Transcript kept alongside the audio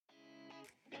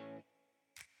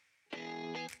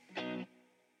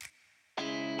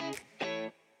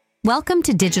Welcome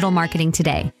to Digital Marketing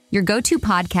Today, your go-to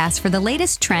podcast for the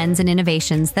latest trends and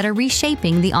innovations that are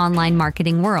reshaping the online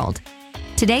marketing world.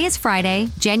 Today is Friday,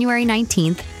 January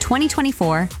 19th,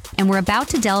 2024, and we're about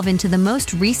to delve into the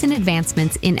most recent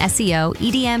advancements in SEO,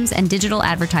 EDMs, and digital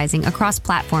advertising across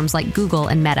platforms like Google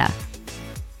and Meta.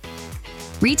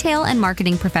 Retail and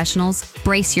marketing professionals,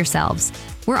 brace yourselves.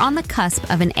 We're on the cusp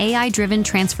of an AI-driven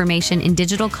transformation in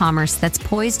digital commerce that's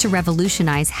poised to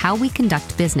revolutionize how we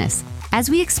conduct business. As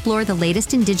we explore the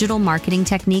latest in digital marketing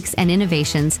techniques and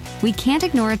innovations, we can't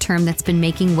ignore a term that's been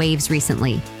making waves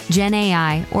recently: Gen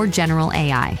AI or General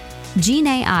AI. Gen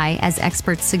AI, as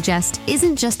experts suggest,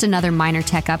 isn't just another minor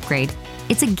tech upgrade.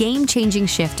 It's a game-changing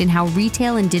shift in how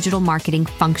retail and digital marketing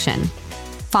function.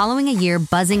 Following a year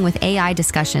buzzing with AI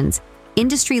discussions,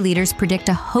 industry leaders predict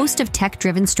a host of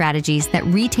tech-driven strategies that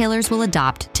retailers will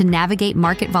adopt to navigate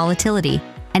market volatility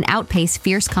and outpace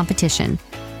fierce competition.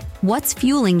 What's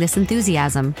fueling this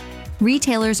enthusiasm?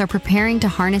 Retailers are preparing to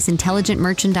harness intelligent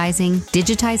merchandising,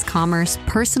 digitize commerce,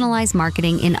 personalize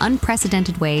marketing in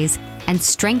unprecedented ways, and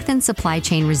strengthen supply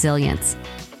chain resilience.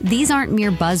 These aren't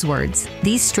mere buzzwords.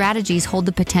 These strategies hold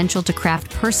the potential to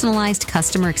craft personalized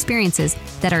customer experiences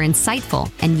that are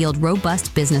insightful and yield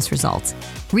robust business results.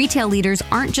 Retail leaders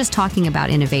aren't just talking about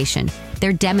innovation,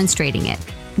 they're demonstrating it,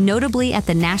 notably at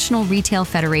the National Retail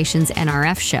Federation's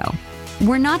NRF show.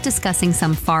 We're not discussing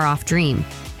some far-off dream.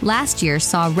 Last year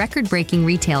saw record-breaking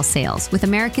retail sales, with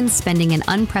Americans spending an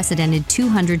unprecedented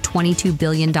 $222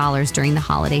 billion during the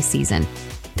holiday season.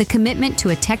 The commitment to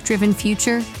a tech-driven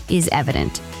future is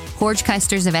evident. Jorge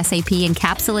Keisters of SAP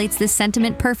encapsulates this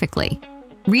sentiment perfectly.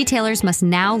 Retailers must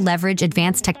now leverage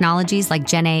advanced technologies like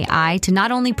Gen AI to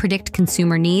not only predict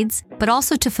consumer needs, but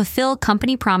also to fulfill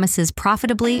company promises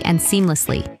profitably and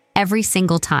seamlessly, every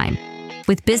single time.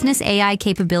 With business AI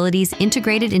capabilities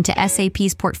integrated into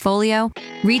SAP's portfolio,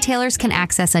 retailers can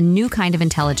access a new kind of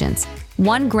intelligence,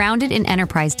 one grounded in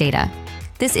enterprise data.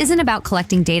 This isn't about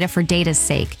collecting data for data's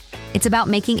sake. It's about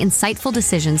making insightful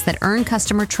decisions that earn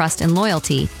customer trust and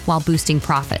loyalty while boosting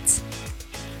profits.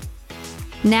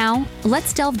 Now,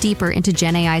 let's delve deeper into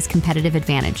Gen AI's competitive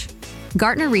advantage.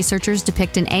 Gartner researchers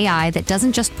depict an AI that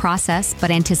doesn't just process,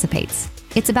 but anticipates.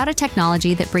 It's about a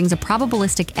technology that brings a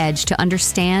probabilistic edge to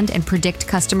understand and predict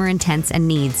customer intents and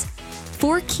needs.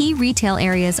 4 key retail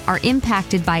areas are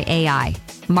impacted by AI: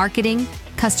 marketing,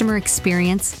 customer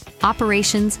experience,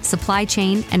 operations, supply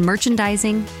chain, and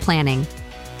merchandising planning.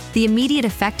 The immediate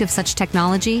effect of such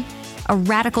technology? A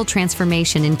radical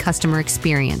transformation in customer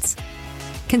experience.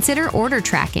 Consider order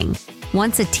tracking,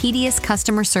 once a tedious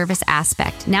customer service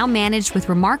aspect, now managed with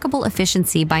remarkable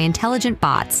efficiency by intelligent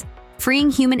bots,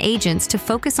 freeing human agents to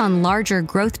focus on larger,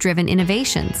 growth-driven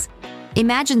innovations.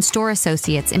 Imagine store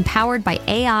associates empowered by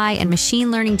AI and machine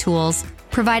learning tools,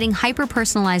 providing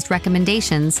hyper-personalized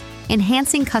recommendations,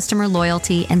 enhancing customer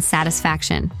loyalty and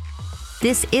satisfaction.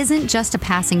 This isn't just a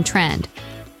passing trend.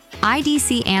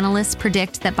 IDC analysts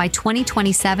predict that by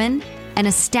 2027, an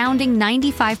astounding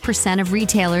 95% of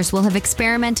retailers will have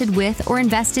experimented with or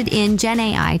invested in Gen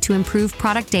AI to improve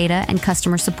product data and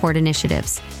customer support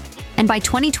initiatives. And by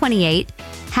 2028,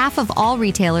 half of all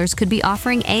retailers could be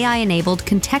offering AI-enabled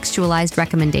contextualized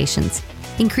recommendations,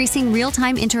 increasing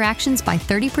real-time interactions by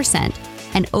 30%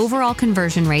 and overall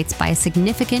conversion rates by a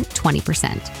significant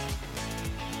 20%.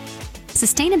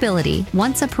 Sustainability,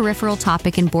 once a peripheral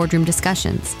topic in boardroom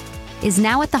discussions, is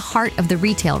now at the heart of the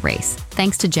retail race,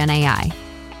 thanks to Gen AI.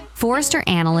 Forrester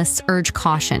analysts urge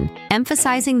caution,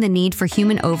 emphasizing the need for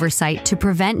human oversight to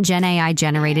prevent Gen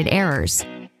AI-generated errors.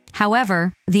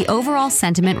 However, the overall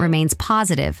sentiment remains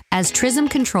positive, as TRISM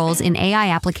controls in AI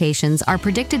applications are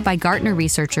predicted by Gartner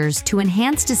researchers to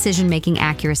enhance decision-making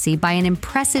accuracy by an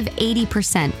impressive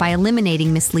 80% by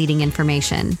eliminating misleading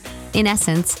information. In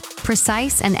essence,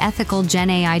 precise and ethical Gen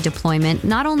AI deployment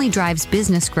not only drives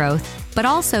business growth, but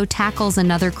also tackles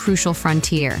another crucial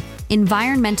frontier: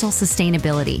 environmental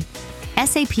sustainability.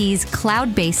 SAP's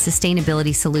cloud-based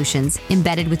sustainability solutions,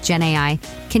 embedded with Gen AI,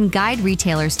 can guide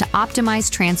retailers to optimize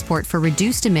transport for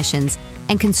reduced emissions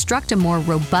and construct a more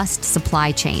robust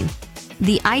supply chain.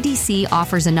 The IDC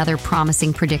offers another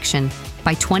promising prediction.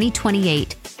 By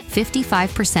 2028,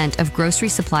 55% of grocery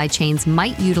supply chains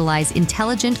might utilize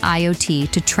intelligent IoT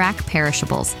to track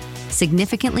perishables,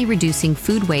 significantly reducing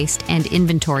food waste and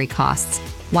inventory costs,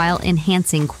 while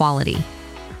enhancing quality.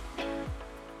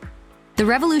 The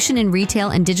revolution in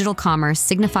retail and digital commerce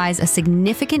signifies a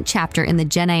significant chapter in the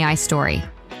Gen AI story.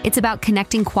 It's about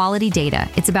connecting quality data.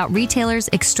 It's about retailers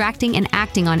extracting and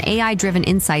acting on AI-driven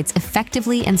insights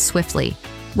effectively and swiftly.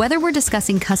 Whether we're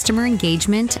discussing customer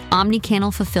engagement,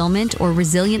 omni-channel fulfillment, or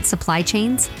resilient supply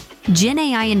chains, Gen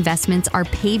AI investments are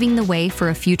paving the way for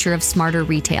a future of smarter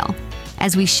retail.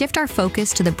 As we shift our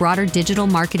focus to the broader digital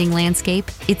marketing landscape,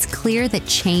 it's clear that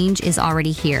change is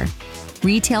already here.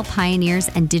 Retail pioneers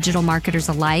and digital marketers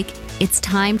alike, it's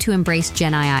time to embrace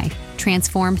Gen AI,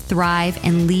 transform, thrive,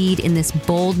 and lead in this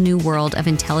bold new world of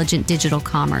intelligent digital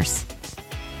commerce.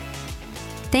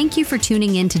 Thank you for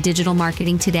tuning in to Digital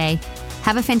Marketing Today.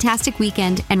 Have a fantastic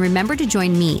weekend, and remember to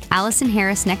join me, Allison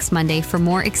Harris, next Monday for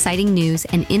more exciting news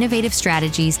and innovative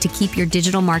strategies to keep your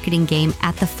digital marketing game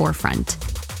at the forefront.